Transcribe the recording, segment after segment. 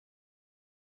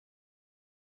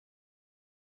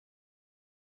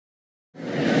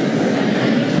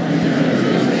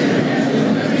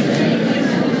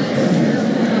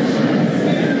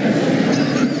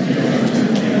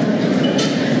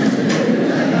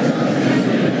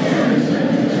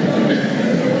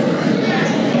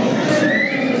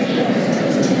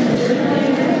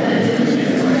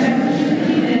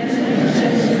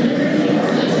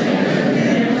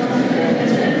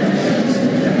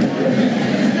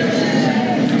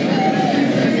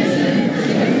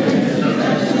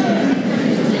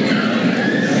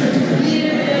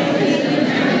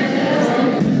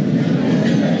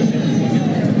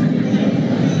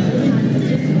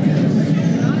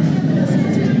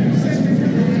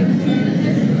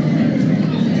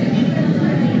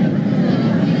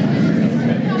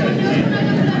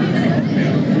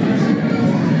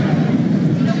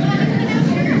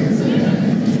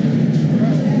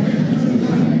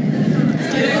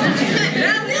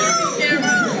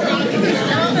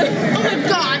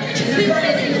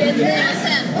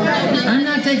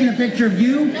picture of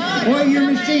you or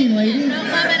your machine, lady. No,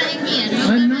 but I can't.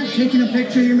 I'm not taking a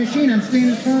picture of your machine. I'm staying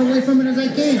as far away from it as I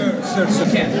can. Sir,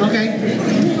 can't. Okay.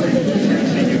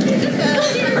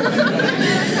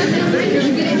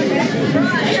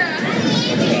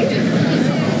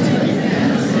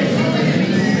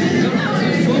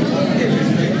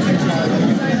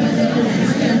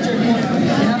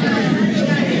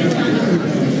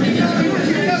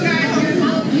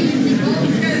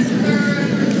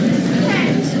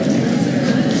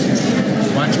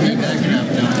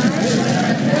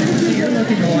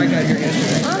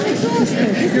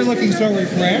 You're looking so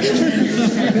refreshed.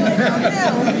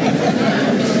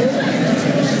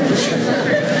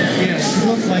 Yes, it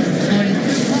looks like it's going.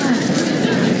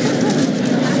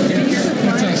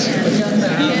 What's us?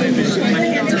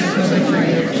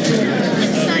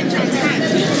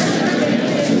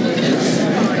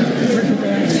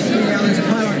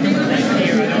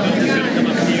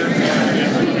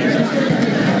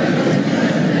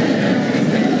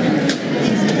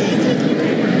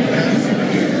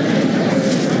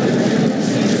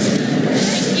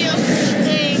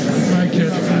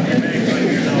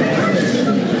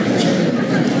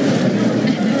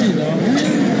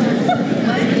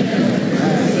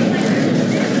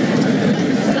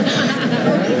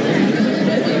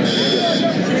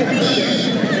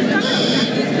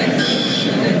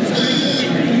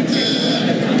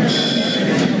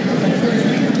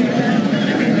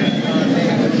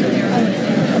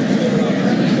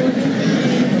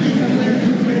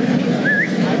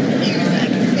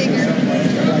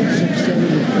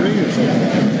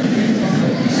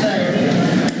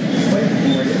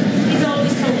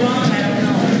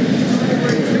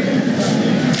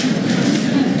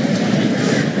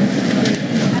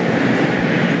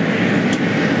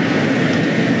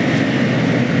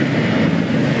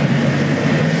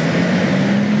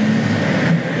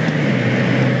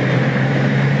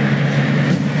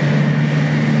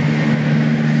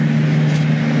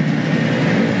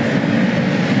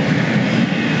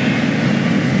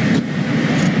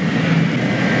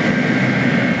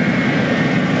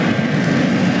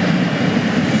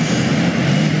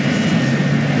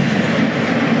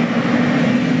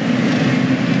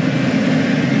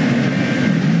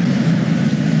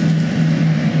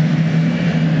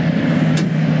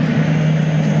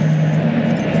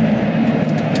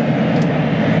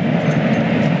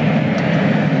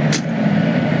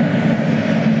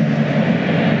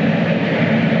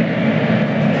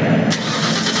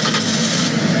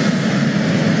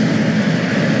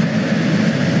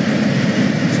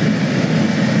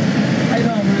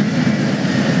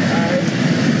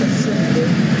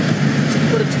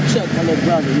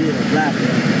 brother, you a black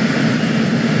man.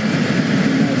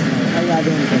 How y'all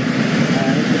doing today?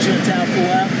 But you in town for a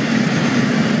while?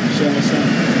 Show us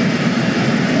something.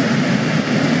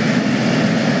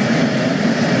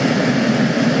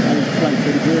 I think the flight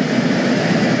pretty good.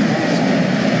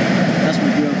 That's my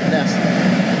girl, Vanessa.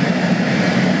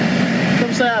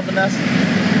 Come say hi, Vanessa.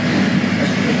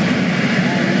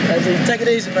 Take it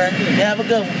easy, man. You have a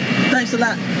good one. Thanks a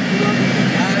lot.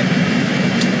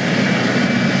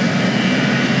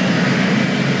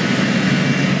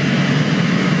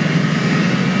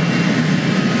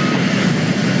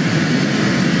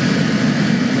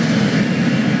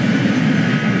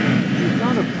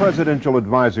 Presidential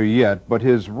advisor yet, but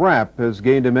his rap has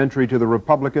gained him entry to the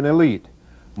Republican elite.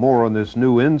 More on this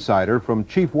new insider from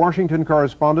Chief Washington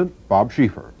correspondent Bob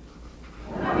Schieffer.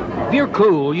 If you're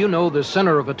cool, you know the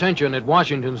center of attention at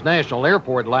Washington's National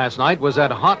Airport last night was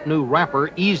that hot new rapper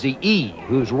Eazy E,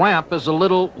 whose rap is a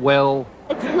little, well...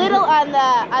 It's little on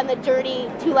the dirty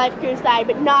Two Life Crew side,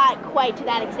 but not quite to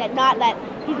that extent. Not that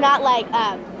he's not like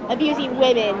abusing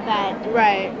women, but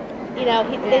right. You know,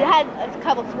 it had a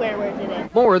couple swear words in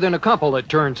it. More than a couple, it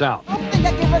turns out. I don't think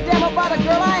I give a damn about a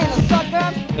girl, I ain't a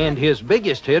sucker. And his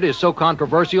biggest hit is so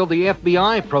controversial the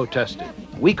FBI protested.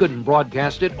 We couldn't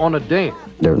broadcast it on a dare.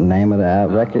 The name of the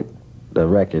record? The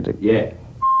record. Yeah.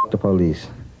 The police.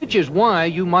 Which is why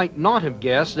you might not have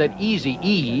guessed that Eazy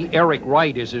E, Eric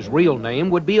Wright is his real name,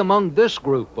 would be among this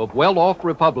group of well-off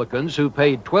Republicans who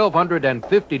paid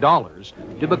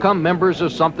 $1,250 to become members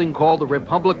of something called the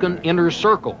Republican Inner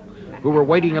Circle, who were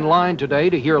waiting in line today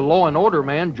to hear Law and Order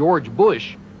man George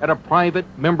Bush at a private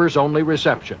members-only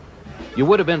reception. You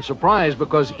would have been surprised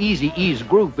because Eazy E's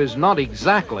group is not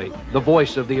exactly the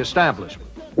voice of the establishment.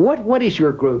 What is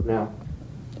your group now?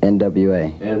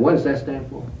 N.W.A. And what does that stand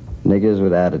for? Niggas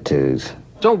with attitudes.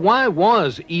 So why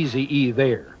was Eazy E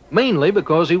there? Mainly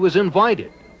because he was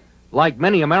invited. Like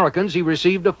many Americans, he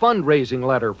received a fundraising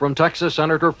letter from Texas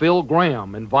Senator Phil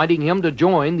Gramm inviting him to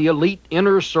join the elite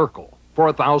Inner Circle.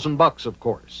 For $1,000, of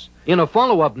course. In a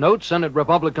follow-up note, Senate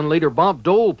Republican leader Bob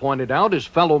Dole pointed out his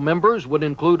fellow members would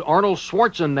include Arnold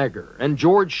Schwarzenegger and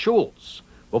George Shultz.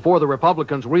 Before the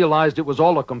Republicans realized it was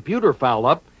all a computer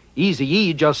foul-up, Eazy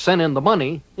E just sent in the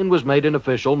money and was made an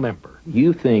official member.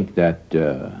 You think that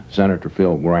Senator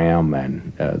Phil Gramm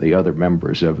and the other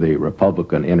members of the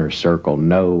Republican inner circle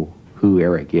know who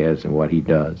Eric is and what he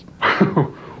does?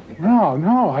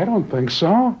 No, I don't think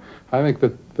so. I think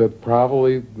that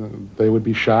probably they would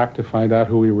be shocked to find out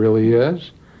who he really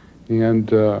is. And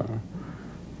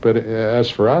but as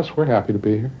for us, we're happy to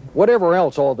be here. Whatever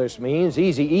else all this means,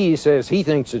 Eazy E says he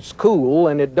thinks it's cool,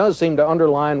 and it does seem to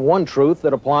underline one truth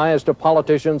that applies to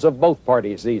politicians of both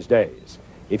parties these days.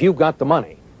 If you've got the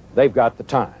money, they've got the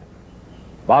time.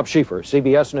 Bob Schieffer,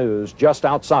 CBS News, just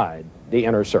outside the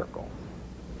inner circle.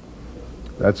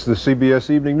 That's the CBS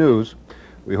Evening News.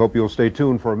 We hope you'll stay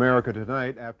tuned for America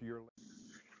Tonight after your...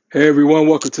 Hey everyone,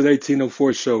 welcome to the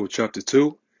 1804 Show, Chapter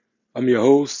 2. I'm your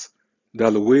host,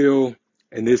 N.W.A,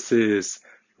 and this is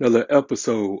another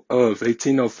episode of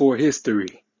 1804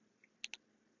 History.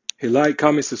 Hit like,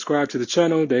 comment, subscribe to the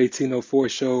channel, the 1804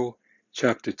 Show,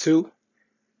 Chapter 2.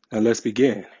 Now let's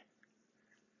begin.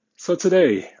 So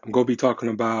today, I'm going to be talking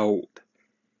about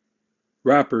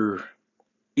rapper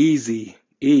Eazy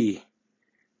E,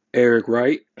 Eric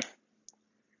Wright.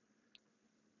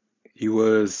 He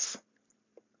was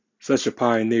such a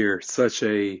pioneer, such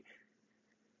a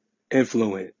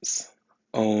influence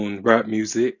on rap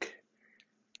music,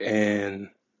 and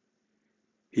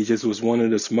he just was one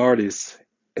of the smartest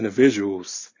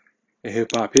individuals in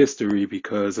hip-hop history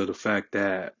because of the fact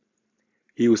that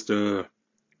he was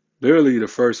literally the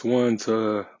first one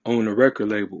to own a record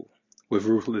label with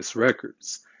Ruthless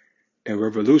Records and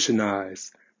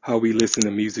revolutionize how we listen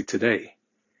to music today.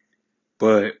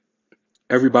 But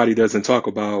everybody doesn't talk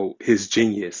about his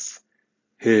genius,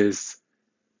 his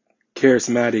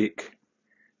charismatic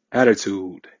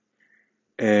attitude,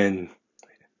 and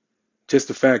just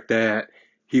the fact that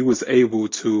he was able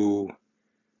to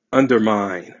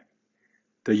undermine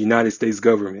the United States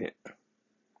government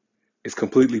is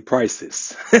completely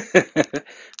priceless.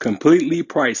 Completely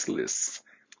priceless.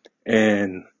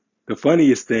 And the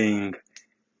funniest thing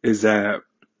is that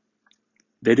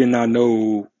they did not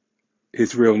know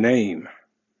his real name.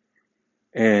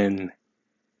 And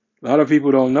a lot of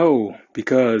people don't know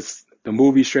because the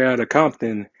movie Straight Outta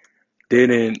Compton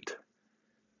didn't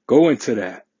go into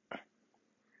that.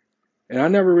 And I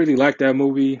never really liked that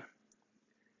movie.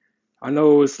 I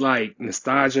know it's like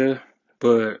nostalgia,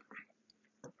 but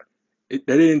they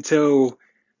didn't tell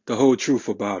the whole truth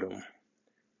about him.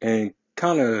 And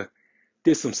kind of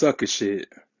did some sucker shit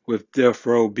with Death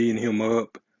Row beating him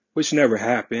up, which never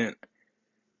happened.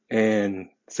 And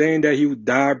saying that he would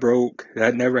die broke,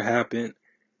 that never happened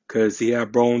because he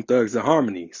had Bone Thugs and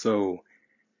Harmony. So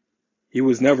he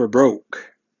was never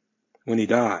broke when he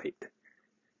died.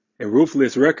 And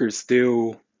Ruthless Records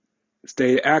still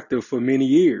stayed active for many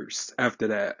years after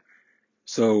that.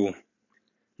 So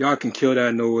y'all can kill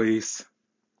that noise.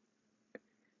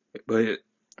 But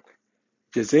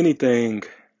just anything,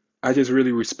 I just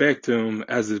really respect him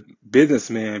as a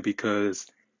businessman because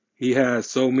he has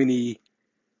so many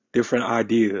different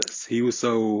ideas. He was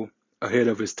so ahead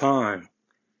of his time.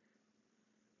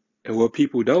 And what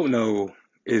people don't know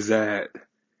is that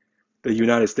the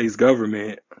United States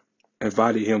government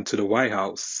invited him to the White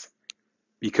House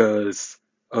because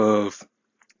of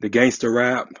the gangster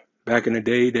rap. Back in the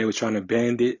day, they were trying to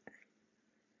ban it.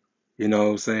 You know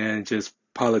what I'm saying? Just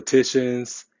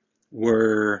politicians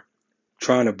were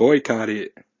trying to boycott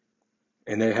it.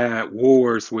 And they had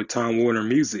wars with Time Warner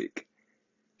Music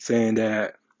saying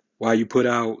that why you put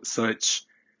out such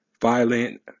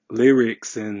violent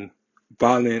lyrics and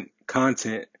violent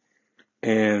content,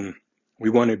 and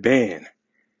we want it banned.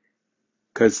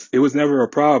 Because it was never a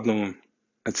problem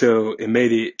until it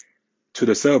made it to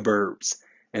the suburbs.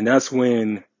 And that's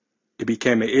when it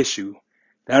became an issue.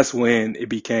 That's when it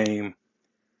became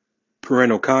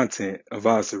parental content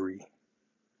advisory.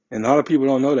 And a lot of people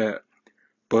don't know that.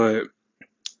 But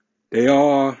they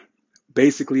all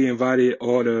basically invited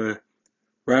all the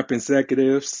rap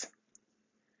executives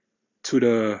to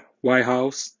the White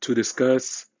House to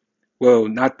discuss, well,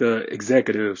 not the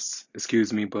executives,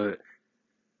 excuse me, but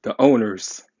the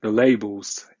owners, the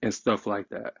labels, and stuff like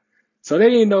that. So they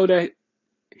didn't know that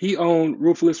he owned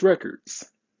Ruthless Records.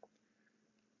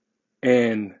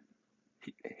 And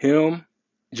him,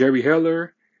 Jerry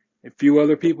Heller, and a few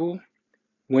other people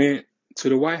went to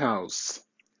the White House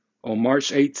on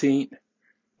March 18th,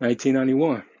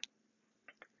 1991.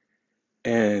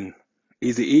 And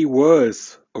Eazy E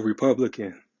was a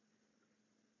Republican.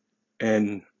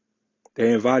 And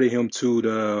they invited him to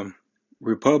the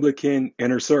Republican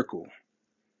inner circle,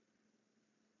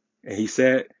 and he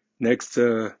sat next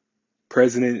to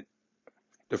President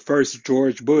the first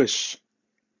George Bush,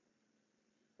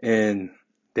 and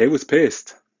they was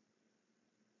pissed.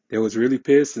 They was really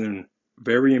pissed and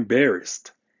very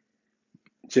embarrassed.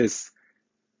 Just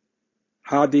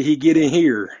how did he get in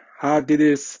here? How did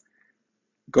this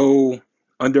go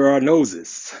under our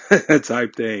noses?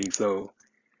 Type thing. So,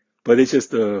 but it's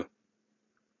just a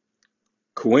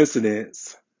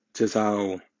coincidence, just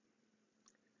how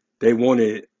they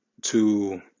wanted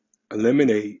to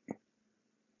eliminate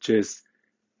just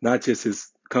not just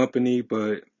his company,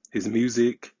 but his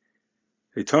music.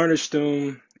 They tarnished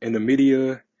him in the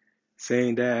media,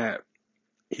 saying that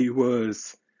he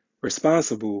was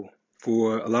responsible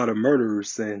for a lot of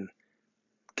murders and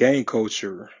gang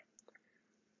culture.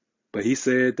 But he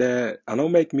said that I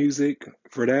don't make music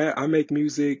for that. I make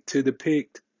music to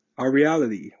depict our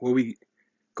reality, what we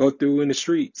go through in the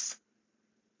streets.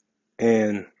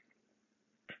 And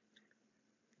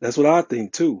that's what I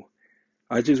think too.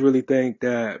 I just really think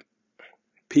that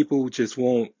people just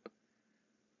want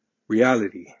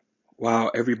reality.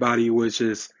 While everybody was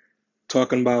just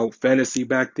talking about fantasy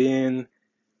back then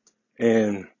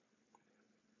and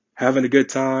having a good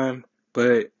time,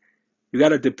 but you got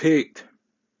to depict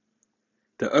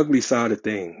the ugly side of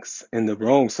things and the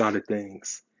wrong side of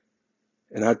things.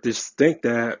 And I just think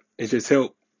that it just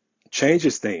helped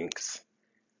changes things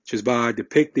just by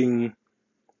depicting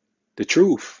the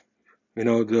truth. You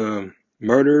know, the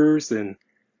murders and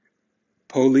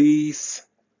police,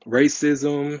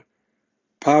 racism,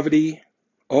 poverty,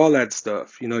 all that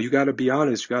stuff. You know, you got to be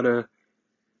honest. You got to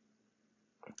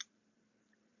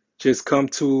just come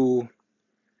to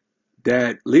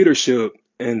that leadership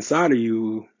inside of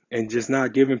you and just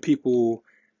not giving people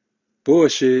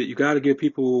bullshit. You got to give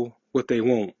people what they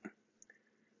want.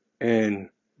 And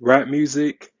rap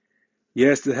music,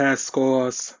 yes, it has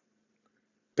scores,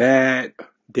 bad,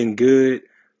 then good,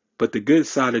 but the good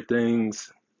side of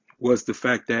things was the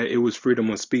fact that it was freedom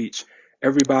of speech.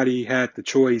 Everybody had the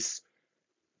choice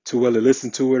to whether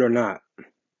listen to it or not.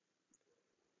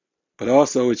 But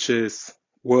also it just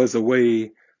was a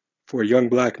way for a young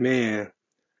black man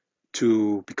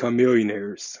to become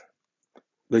millionaires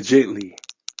legitly,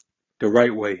 the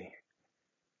right way.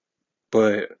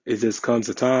 But it just comes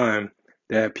a time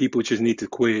that people just need to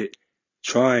quit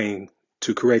trying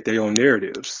to create their own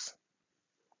narratives.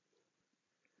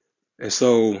 And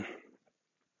so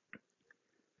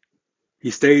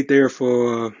he stayed there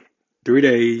for 3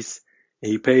 days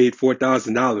and he paid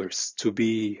 $4,000 to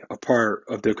be a part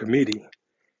of the committee.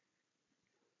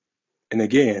 And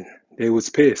again, they was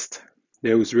pissed.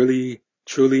 They was really,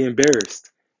 truly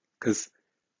embarrassed. Because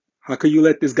how could you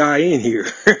let this guy in here?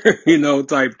 You know,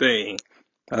 type thing.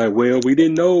 Well, we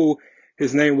didn't know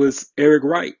his name was Eric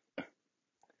Wright.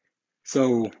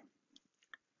 So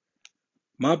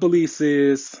my belief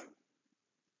is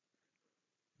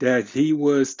that he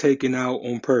was taken out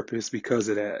on purpose because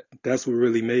of that. That's what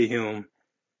really made him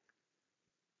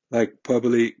like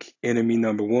public enemy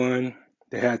number one.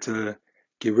 They had to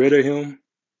get rid of him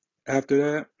after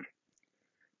that.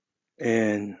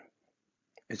 And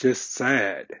it's just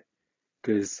sad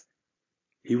because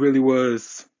he really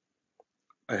was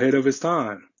ahead of his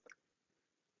time.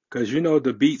 Because you know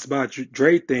the Beats by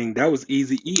Dre thing, that was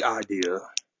Eazy E idea.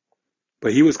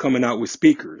 But he was coming out with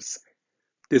speakers.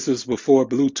 This was before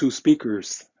Bluetooth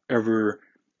speakers ever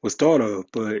was thought of.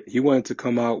 But he wanted to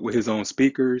come out with his own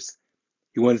speakers.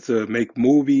 He wanted to make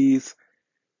movies.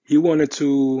 He wanted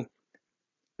to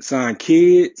sign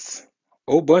kids.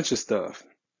 A whole bunch of stuff.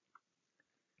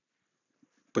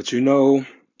 But you know,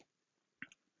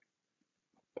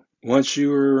 once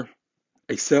you're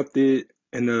accepted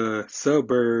in the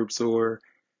suburbs or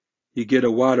you get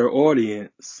a wider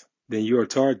audience, then you're a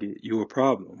target, you're a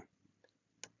problem.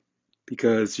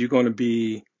 Because you're going to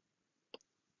be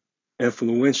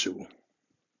influential. You're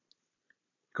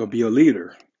going to be a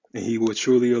leader. And he was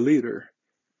truly a leader.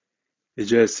 It's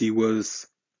just he was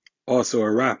also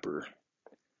a rapper.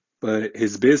 But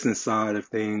his business side of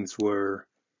things were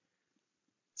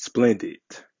splendid.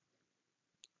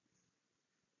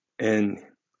 And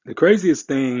the craziest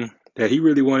thing that he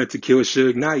really wanted to kill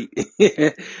Suge Knight.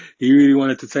 He really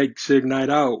wanted to take Suge Knight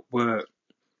out, but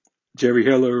Jerry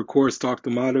Heller, of course, talked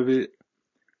him out of it.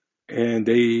 And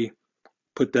they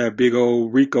put that big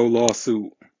old RICO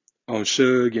lawsuit on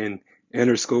Suge and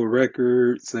Interscope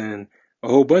Records and a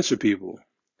whole bunch of people.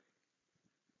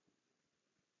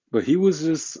 But he was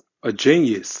just a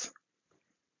genius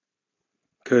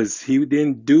because he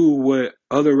didn't do what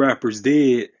other rappers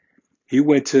did. He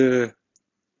went to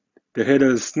the head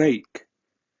of the snake.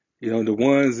 You know, the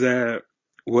ones that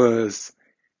was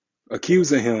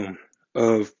accusing him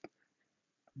of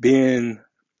being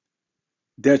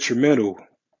detrimental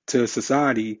to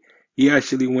society. He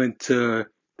actually went to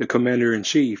the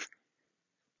commander-in-chief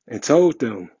and told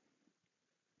them,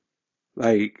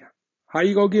 like, how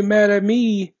you gonna get mad at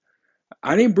me?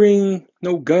 I didn't bring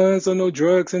no guns or no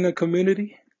drugs in the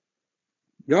community.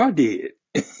 Y'all did.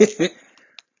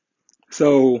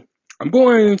 So I'm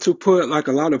going to put like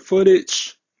a lot of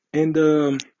footage in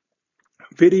the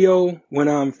video when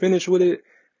I'm finished with it,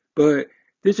 but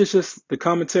this is just the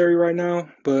commentary right now.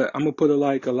 But I'm gonna put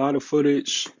like a lot of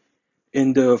footage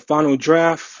in the final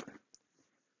draft.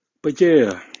 But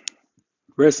yeah,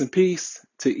 rest in peace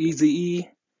to Eazy E,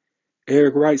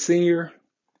 Eric Wright Sr.,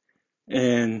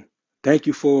 and thank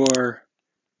you for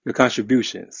your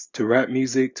contributions to rap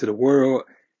music, to the world.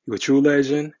 You're a true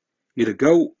legend. You're the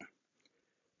GOAT.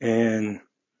 And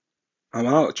I'm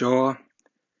out, y'all.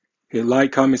 Hit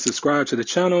like, comment, subscribe to the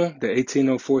channel, the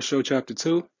 1804 Show Chapter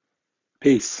 2.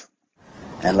 Peace.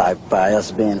 And like by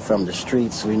us being from the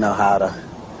streets, we know how to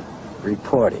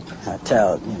report it. I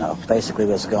tell, you know, basically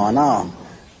what's going on.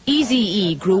 Eazy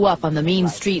E grew up on the mean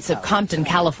streets of Compton,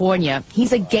 California.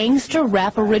 He's a gangster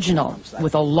rap original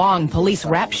with a long police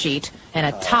rap sheet and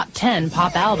a top 10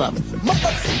 pop album.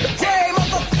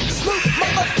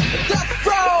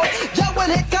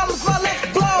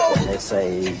 They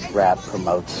say rap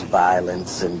promotes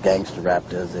violence and gangster rap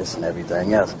does this and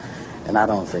everything else. And I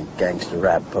don't think gangster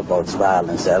rap promotes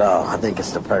violence at all. I think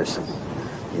it's the person,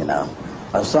 you know.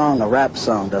 A rap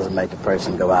song doesn't make a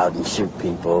person go out and shoot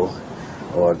people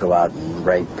or go out and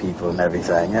rape people and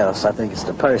everything else. I think it's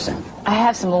the person. I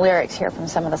have some lyrics here from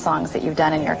some of the songs that you've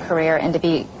done in your career, and to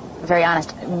be very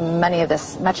honest,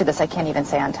 much of this I can't even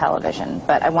say on television,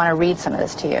 but I want to read some of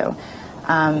this to you.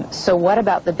 So what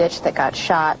about the bitch that got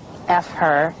shot? F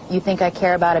her. You think I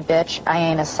care about a bitch? I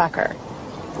ain't a sucker.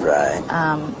 Right.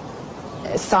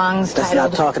 Songs That's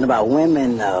titled... not talking about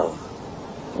women, though.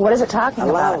 What is it talking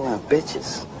about? A lot of them,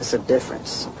 bitches. It's a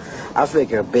difference. I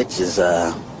figure a bitch is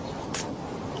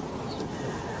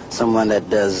someone that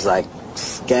does like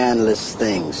scandalous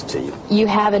things to you. You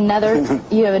have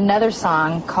another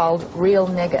song called Real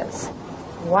Niggas.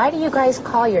 Why do you guys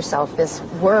call yourself this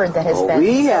word that has been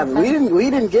we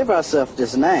didn't give ourselves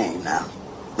this name now.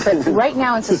 But right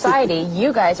now in society,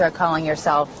 you guys are calling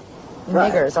yourself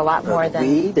niggers a lot more than...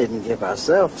 We didn't give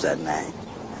ourselves that name.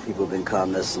 People have been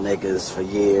calling us niggas for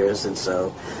years, and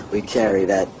so we carry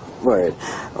that word.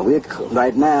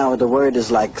 Right now, the word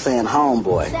is like saying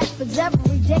homeboy.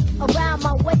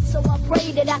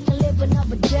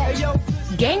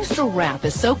 Gangster rap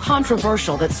is so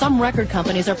controversial that some record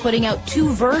companies are putting out 2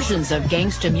 versions of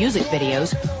gangsta music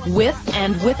videos with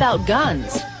and without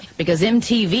guns, because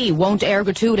MTV won't air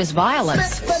gratuitous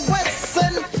violence.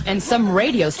 And some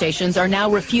radio stations are now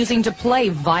refusing to play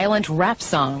violent rap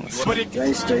songs.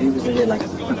 Gangster, he was in there like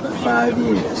 5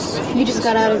 years. You just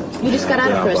got out of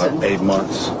prison? About 8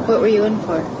 months. What were you in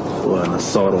for? For an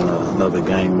assault on another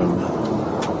gang member.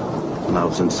 And I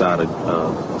was inside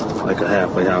like a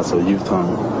halfway house or youth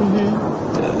home.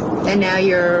 Mm-hmm. Yeah. And now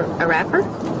you're a rapper?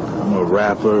 I'm a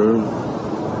rapper,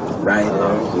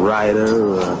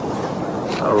 writer,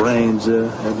 arranger,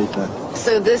 everything.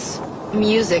 So this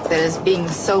music that is being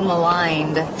so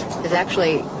maligned is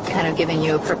actually kind of giving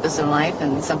you a purpose in life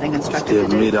and something constructive to do?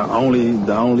 It's me the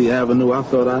only avenue I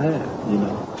thought I had, you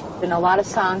know. In a lot of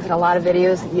songs and a lot of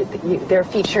videos, they're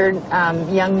featured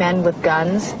young men with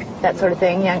guns, that sort of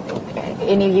thing.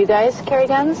 Any of you guys carry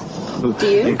guns? Do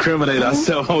you? Incriminate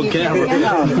ourselves on camera.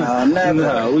 No, never.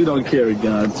 No, we don't carry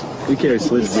guns. We carry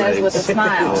slit blades. He says with a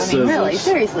smile. I mean, really,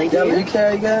 seriously, do you? You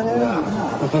carry guns?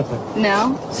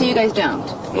 No? So you guys don't?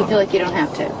 You feel like you don't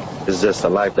have to? It's just a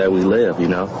life that we live, you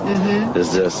know? Mm-hmm.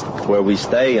 It's just where we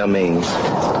stay. I mean,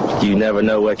 you never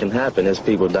know what can happen. There's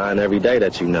people dying every day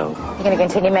that you know. You're going to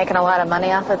continue making a lot of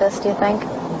money off of this, do you think?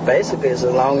 Basically, as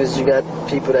long as you got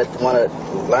people that want to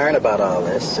learn about all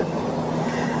this and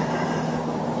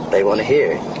they want to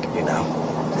hear it, you know.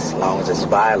 As long as it's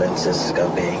violence, it's going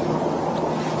to be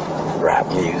rap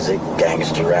music,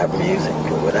 gangster rap music,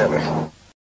 or whatever.